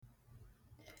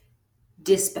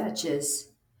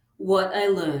Dispatches. What I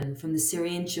learned from the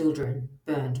Syrian children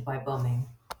burned by bombing.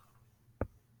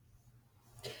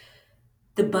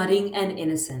 The budding and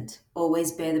innocent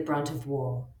always bear the brunt of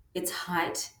war, its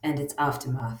height and its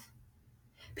aftermath.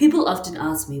 People often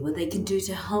ask me what they can do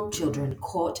to help children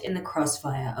caught in the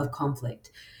crossfire of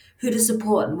conflict, who to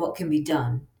support and what can be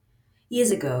done. Years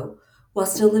ago, while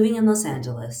still living in Los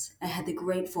Angeles, I had the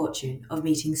great fortune of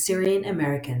meeting Syrian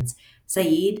Americans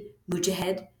Saeed,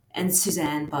 Mujahid, and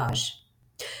Suzanne Baj.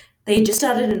 They had just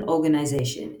started an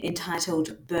organization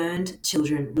entitled Burned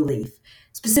Children Relief,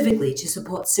 specifically to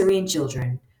support Syrian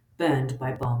children burned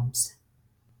by bombs.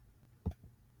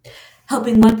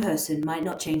 Helping one person might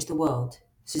not change the world,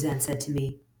 Suzanne said to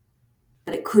me,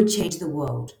 but it could change the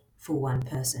world for one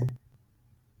person.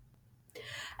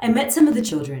 I met some of the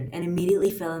children and immediately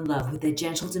fell in love with their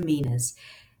gentle demeanors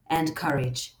and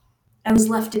courage. I was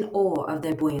left in awe of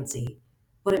their buoyancy,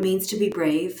 what it means to be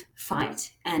brave,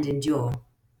 fight, and endure.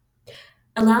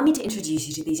 Allow me to introduce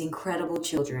you to these incredible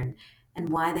children and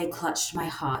why they clutched my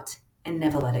heart and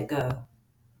never let it go.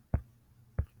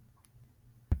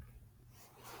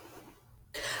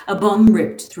 A bomb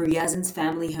ripped through Yazan's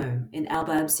family home in Al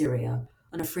Bab, Syria,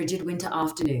 on a frigid winter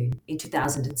afternoon in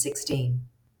 2016.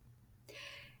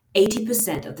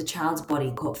 80% of the child's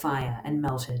body caught fire and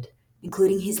melted,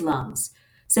 including his lungs,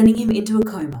 sending him into a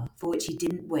coma for which he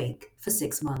didn't wake for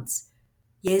 6 months.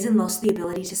 Yazan lost the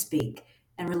ability to speak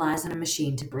and relies on a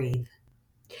machine to breathe.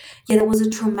 Yet it was a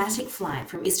traumatic flight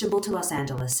from Istanbul to Los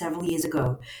Angeles several years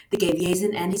ago that gave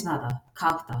Yazan and his mother,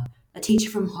 Kawthar, a teacher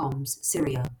from Homs,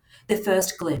 Syria, their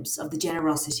first glimpse of the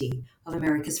generosity of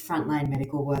America's frontline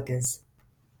medical workers.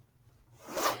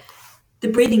 The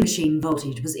breathing machine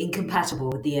voltage was incompatible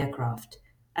with the aircraft.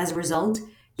 As a result,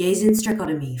 Yazan's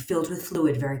tracheotomy filled with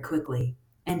fluid very quickly,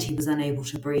 and he was unable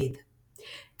to breathe.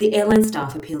 The airline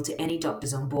staff appealed to any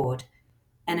doctors on board.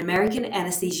 An American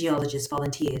anesthesiologist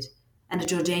volunteered, and a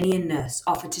Jordanian nurse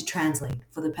offered to translate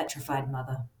for the petrified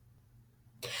mother.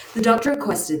 The doctor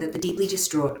requested that the deeply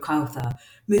distraught Kawthar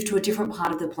move to a different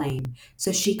part of the plane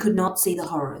so she could not see the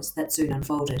horrors that soon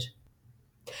unfolded.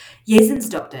 Yazan's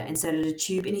doctor inserted a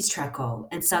tube in his trachea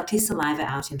and sucked his saliva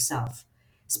out himself,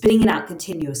 spitting it out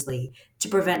continuously to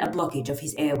prevent a blockage of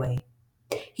his airway.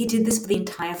 He did this for the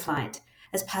entire flight,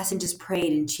 as passengers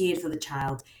prayed and cheered for the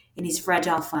child in his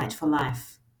fragile fight for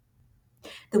life.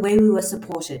 The way we were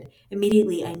supported,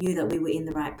 immediately I knew that we were in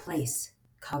the right place,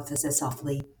 Kawthar said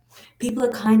softly. People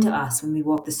are kind to us when we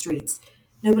walk the streets.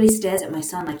 Nobody stares at my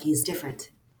son like he is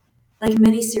different. Like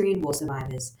many Syrian war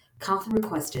survivors, Kawthar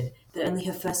requested that only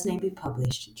her first name be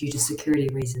published due to security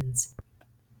reasons.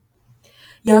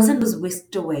 Yazan was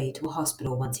whisked away to a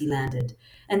hospital once he landed,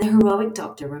 and the heroic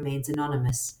doctor remains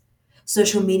anonymous.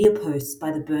 Social media posts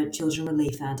by the Burnt Children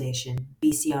Relief Foundation,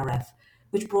 BCRF,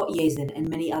 which brought Yazan and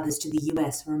many others to the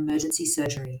US for emergency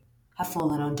surgery, have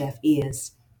fallen on deaf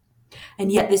ears.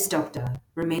 And yet this doctor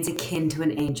remains akin to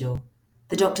an angel.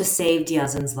 The doctor saved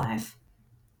Yazan's life.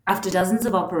 After dozens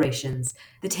of operations,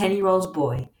 the 10-year-old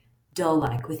boy,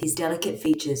 doll-like with his delicate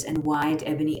features and wide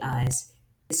ebony eyes,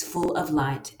 is full of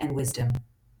light and wisdom.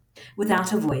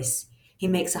 Without a voice, he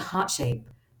makes a heart shape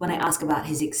when I ask about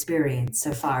his experience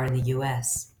so far in the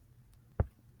US.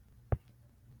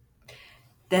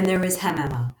 Then there is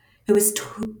Hamama, who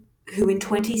in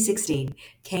 2016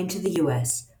 came to the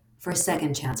US for a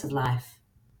second chance of life.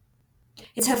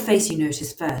 It's her face you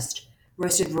notice first,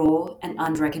 roasted raw and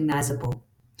unrecognizable.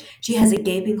 She has a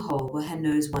gaping hole where her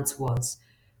nose once was,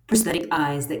 prosthetic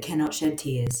eyes that cannot shed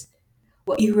tears.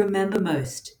 What you remember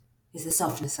most is the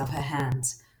softness of her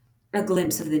hands, a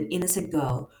glimpse of an innocent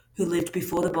girl who lived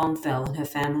before the bomb fell on her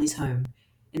family's home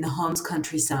in the Homs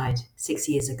countryside 6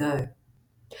 years ago.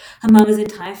 Her mama's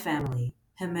entire family,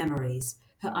 her memories,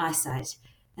 her eyesight,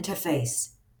 and her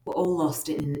face were all lost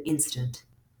in an instant.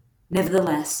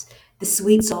 Nevertheless, the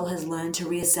sweet soul has learned to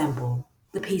reassemble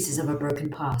the pieces of a broken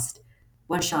past,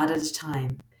 one shot at a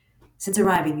time, since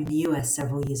arriving in the US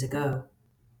several years ago.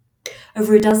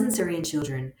 Over a dozen Syrian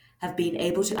children have been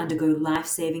able to undergo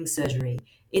life-saving surgery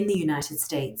in the United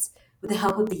States with the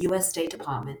help of the US State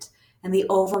Department and the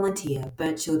all-volunteer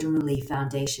Burnt Children Relief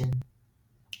Foundation.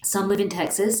 Some live in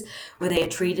Texas, where they are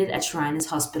treated at Shriners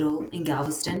Hospital in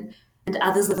Galveston, and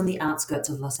others live on the outskirts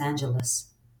of Los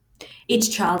Angeles.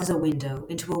 Each child is a window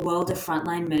into a world of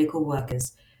frontline medical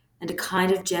workers and a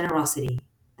kind of generosity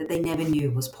that they never knew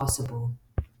was possible.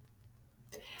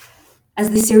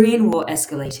 As the Syrian war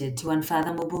escalated to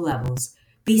unfathomable levels,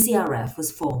 BCRF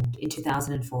was formed in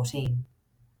 2014.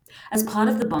 As part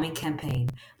of the bombing campaign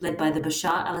led by the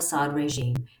Bashar al-Assad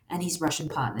regime and his Russian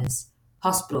partners,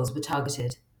 hospitals were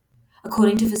targeted.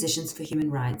 According to Physicians for Human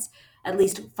Rights, at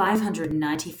least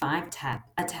 595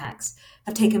 attacks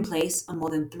have taken place on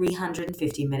more than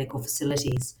 350 medical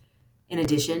facilities. In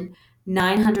addition,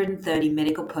 930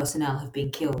 medical personnel have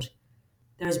been killed.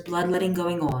 There is bloodletting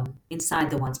going on inside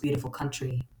the once beautiful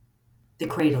country, the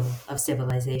cradle of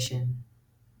civilization.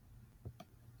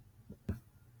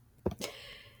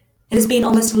 It has been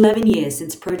almost 11 years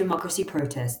since pro democracy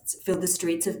protests filled the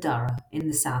streets of Dara in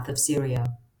the south of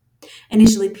Syria.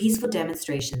 Initially peaceful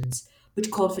demonstrations,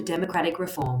 which called for democratic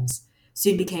reforms,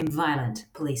 soon became violent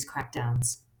police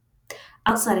crackdowns.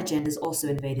 Outside agendas also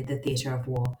invaded the theatre of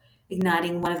war,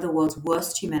 igniting one of the world's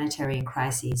worst humanitarian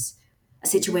crises, a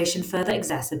situation further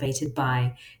exacerbated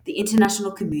by the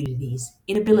international community's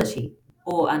inability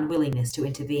or unwillingness to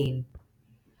intervene.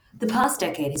 The past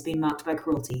decade has been marked by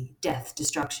cruelty, death,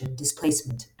 destruction,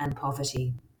 displacement, and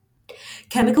poverty.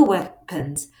 Chemical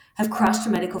weapons have crushed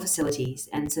medical facilities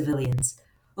and civilians.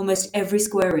 Almost every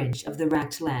square inch of the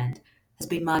racked land has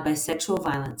been marred by sexual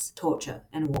violence, torture,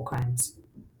 and war crimes.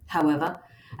 However,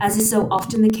 as is so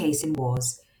often the case in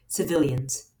wars,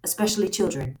 civilians, especially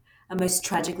children, are most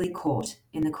tragically caught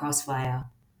in the crossfire.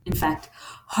 In fact,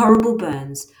 horrible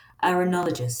burns are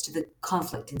analogous to the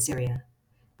conflict in Syria,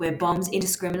 where bombs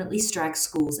indiscriminately strike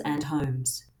schools and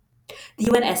homes. The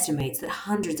UN estimates that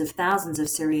hundreds of thousands of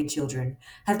Syrian children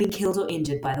have been killed or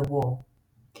injured by the war.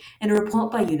 In a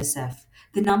report by UNICEF,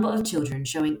 the number of children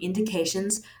showing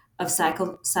indications of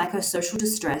psychosocial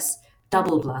distress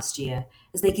doubled last year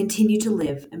as they continue to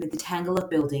live amid the tangle of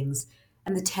buildings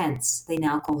and the tents they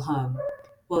now call home,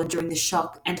 while enduring the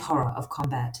shock and horror of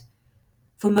combat.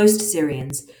 For most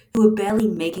Syrians, who were barely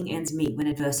making ends meet when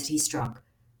adversity struck,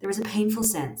 there is a painful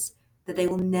sense that they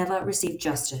will never receive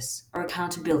justice or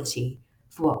accountability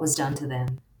for what was done to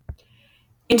them.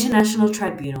 International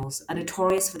tribunals are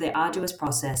notorious for their arduous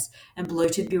process and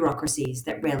bloated bureaucracies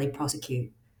that rarely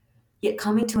prosecute. Yet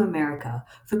coming to America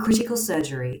for critical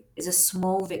surgery is a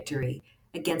small victory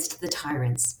against the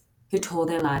tyrants who tore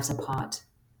their lives apart.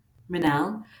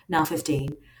 Manal, now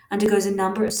 15, undergoes a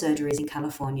number of surgeries in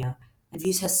California and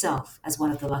views herself as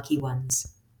one of the lucky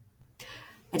ones.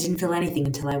 I didn't feel anything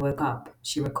until I woke up,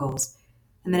 she recalls,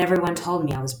 and then everyone told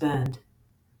me I was burned.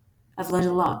 I've learned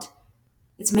a lot.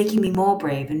 It's making me more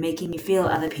brave and making me feel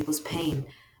other people's pain,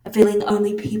 a feeling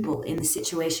only people in this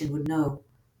situation would know.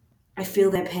 I feel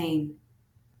their pain,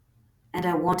 and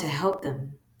I want to help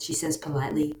them, she says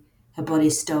politely, her body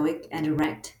stoic and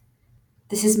erect.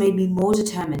 This has made me more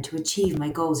determined to achieve my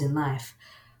goals in life.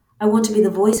 I want to be the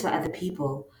voice for other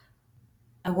people.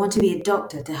 I want to be a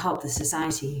doctor to help the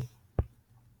society.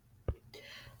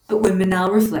 But when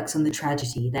Manal reflects on the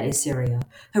tragedy that is Syria,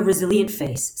 her resilient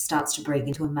face starts to break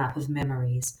into a map of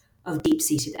memories, of deep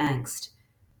seated angst.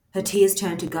 Her tears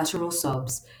turn to guttural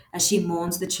sobs as she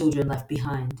mourns the children left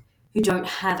behind, who don't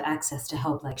have access to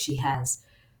help like she has.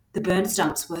 The burned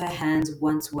stumps where her hands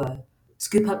once were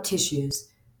scoop up tissues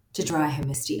to dry her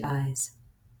misty eyes.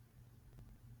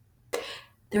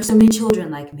 There are so many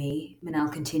children like me,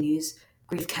 Manal continues,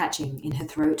 grief catching in her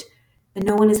throat, and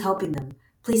no one is helping them.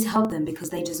 Please help them because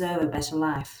they deserve a better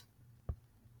life.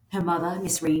 Her mother,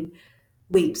 Miss Reen,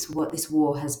 weeps for what this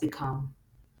war has become.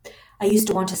 I used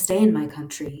to want to stay in my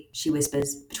country, she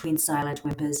whispers, between silent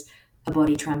whimpers, her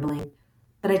body trembling.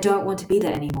 But I don't want to be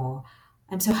there anymore.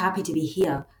 I'm so happy to be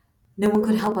here. No one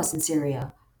could help us in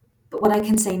Syria. But what I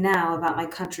can say now about my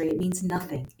country, it means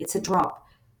nothing. It's a drop.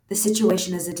 The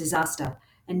situation is a disaster,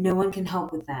 and no one can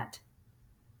help with that.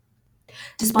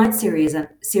 Despite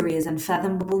Syria's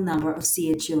unfathomable number of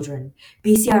seared children,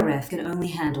 BCRF can only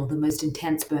handle the most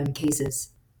intense burn cases.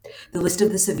 The list of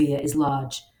the severe is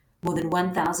large. More than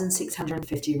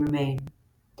 1,650 remain.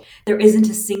 There isn't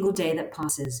a single day that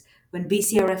passes when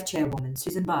BCRF chairwoman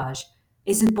Susan Baj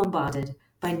isn't bombarded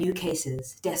by new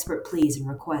cases, desperate pleas, and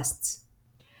requests.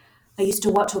 I used to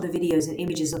watch all the videos and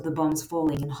images of the bombs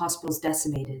falling and hospitals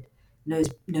decimated,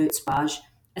 notes Baj,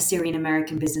 a Syrian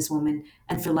American businesswoman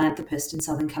and philanthropist in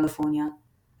Southern California.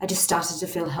 I just started to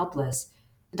feel helpless,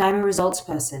 and I'm a results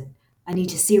person. I need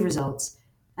to see results,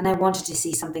 and I wanted to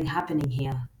see something happening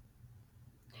here.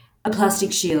 A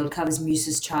plastic shield covers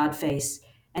Musa's charred face,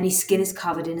 and his skin is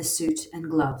covered in a suit and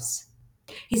gloves.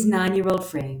 His 9-year-old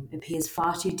frame appears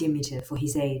far too diminutive for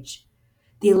his age.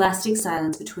 The elastic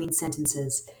silence between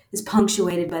sentences is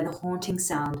punctuated by the haunting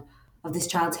sound of this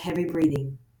child's heavy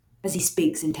breathing as he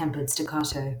speaks in tempered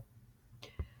staccato.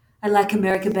 I like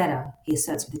America better, he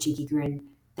asserts with a cheeky grin.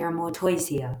 There are more toys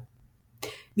here.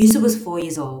 Musa was 4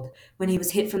 years old when he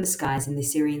was hit from the skies in the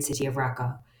Syrian city of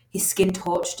Raqqa, his skin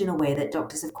torched in a way that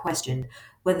doctors have questioned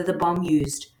whether the bomb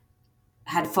used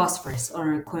had phosphorus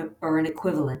or an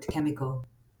equivalent chemical.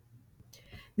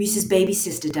 Musa's baby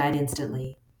sister died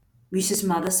instantly. Musa's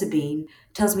mother, Sabine,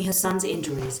 tells me her son's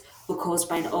injuries were caused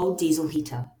by an old diesel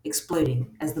heater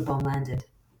exploding as the bomb landed.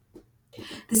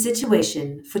 The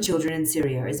situation for children in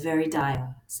Syria is very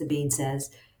dire, Sabine says,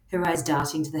 her eyes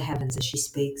darting to the heavens as she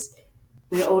speaks.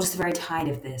 We are all just very tired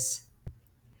of this.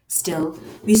 Still,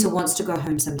 Musa wants to go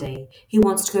home someday. He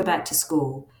wants to go back to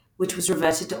school, which was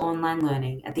reverted to online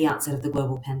learning at the outset of the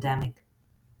global pandemic.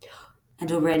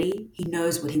 And already he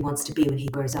knows what he wants to be when he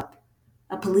grows up.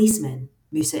 A policeman,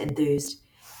 Musa enthused,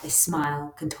 a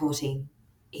smile contorting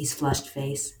his flushed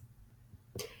face.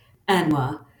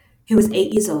 Anwar, who is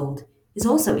 8 years old, is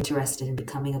also interested in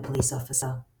becoming a police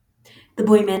officer. The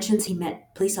boy mentions he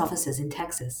met police officers in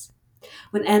Texas.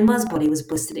 When Anwar's body was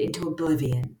blistered into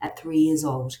oblivion at 3 years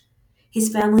old, his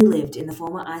family lived in the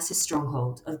former ISIS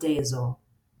stronghold of Deir ez-Zor.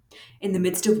 In the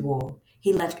midst of war,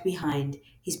 he left behind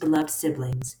his beloved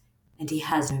siblings, and he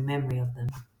has no memory of them.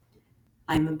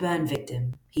 I'm a burn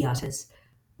victim, he utters,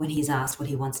 when he is asked what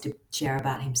he wants to share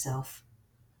about himself.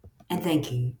 And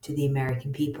thank you to the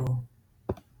American people.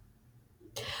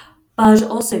 Baj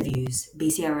also views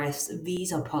BCRF's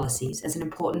visa policies as an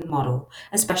important model,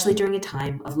 especially during a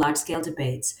time of large-scale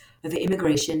debates over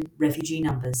immigration, refugee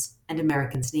numbers, and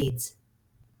Americans' needs.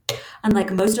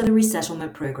 Unlike most other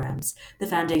resettlement programs, the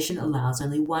Foundation allows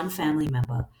only one family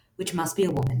member, which must be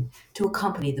a woman, to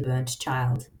accompany the burnt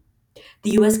child.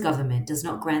 The US government does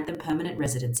not grant them permanent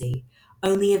residency,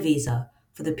 only a visa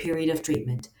for the period of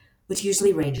treatment, which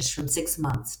usually ranges from 6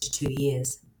 months to 2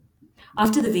 years.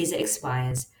 After the visa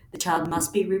expires, the child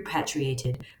must be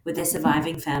repatriated with their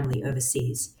surviving family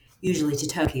overseas, usually to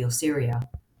Turkey or Syria.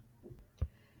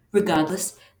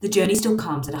 Regardless, the journey still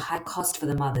comes at a high cost for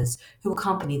the mothers who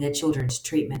accompany their children to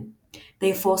treatment.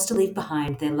 They are forced to leave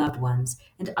behind their loved ones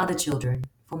and other children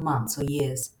for months or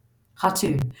years.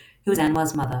 Hatun, who is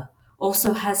Anwar's mother,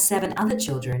 also has 7 other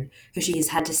children who she has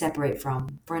had to separate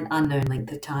from for an unknown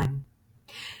length of time.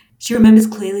 She remembers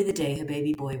clearly the day her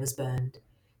baby boy was burned.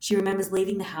 She remembers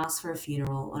leaving the house for a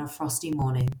funeral on a frosty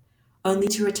morning, only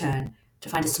to return to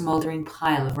find a smouldering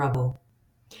pile of rubble.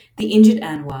 The injured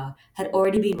Anwar had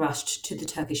already been rushed to the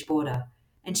Turkish border,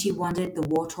 and she wandered the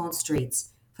war-torn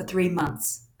streets for 3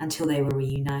 months until they were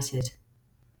reunited.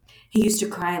 He used to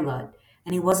cry a lot,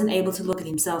 and he wasn't able to look at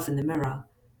himself in the mirror.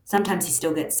 Sometimes he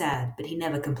still gets sad, but he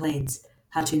never complains.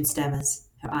 Hatun stammers,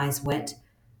 her eyes wet.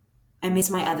 I miss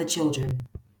my other children,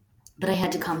 but I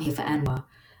had to come here for Anwar.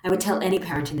 I would tell any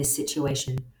parent in this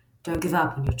situation, don't give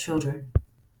up on your children.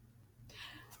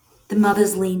 The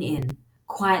mothers lean in,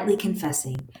 quietly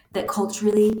confessing that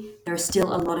culturally there is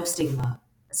still a lot of stigma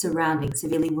surrounding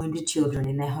severely wounded children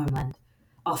in their homeland.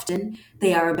 Often,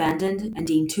 they are abandoned and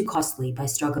deemed too costly by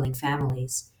struggling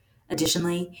families.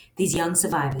 Additionally, these young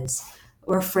survivors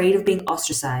were afraid of being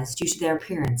ostracized due to their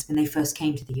appearance when they first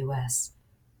came to the US.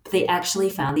 But they actually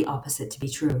found the opposite to be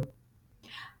true.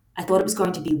 I thought it was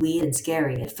going to be weird and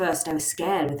scary. At first, I was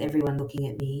scared with everyone looking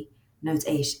at me, notes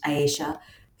Aisha,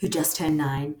 who just turned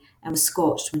 9 and was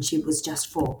scorched when she was just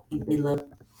 4 in Idlib.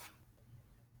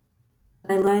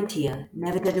 But I learned here,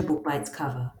 never judge a book by its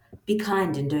cover. Be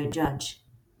kind and don't judge.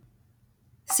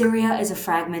 Syria is a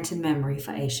fragmented memory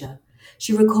for Aisha.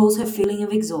 She recalls her feeling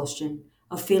of exhaustion,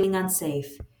 of feeling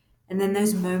unsafe, and then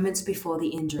those moments before the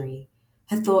injury.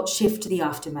 Her thoughts shift to the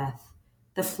aftermath,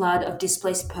 the flood of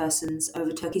displaced persons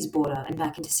over Turkey's border and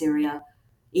back into Syria,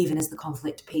 even as the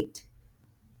conflict peaked.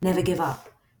 Never give up,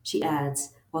 she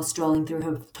adds, while strolling through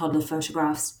her toddler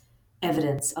photographs,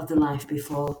 evidence of the life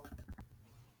before.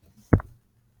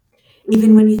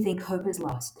 Even when you think hope is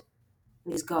lost,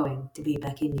 it is going to be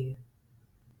back in you.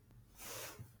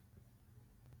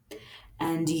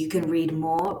 And you can read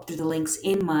more through the links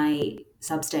in my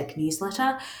Substack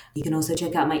newsletter. You can also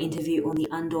check out my interview on the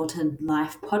Undaunted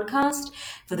Life podcast.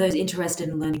 For those interested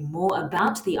in learning more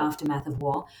about the aftermath of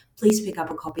war, please pick up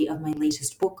a copy of my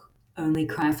latest book, Only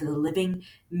Cry for the Living,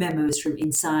 Memos from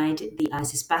Inside the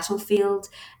ISIS Battlefield,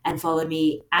 and follow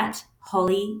me at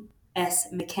Holly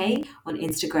S. McKay on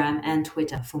Instagram and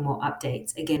Twitter for more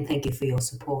updates. Again, thank you for your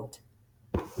support.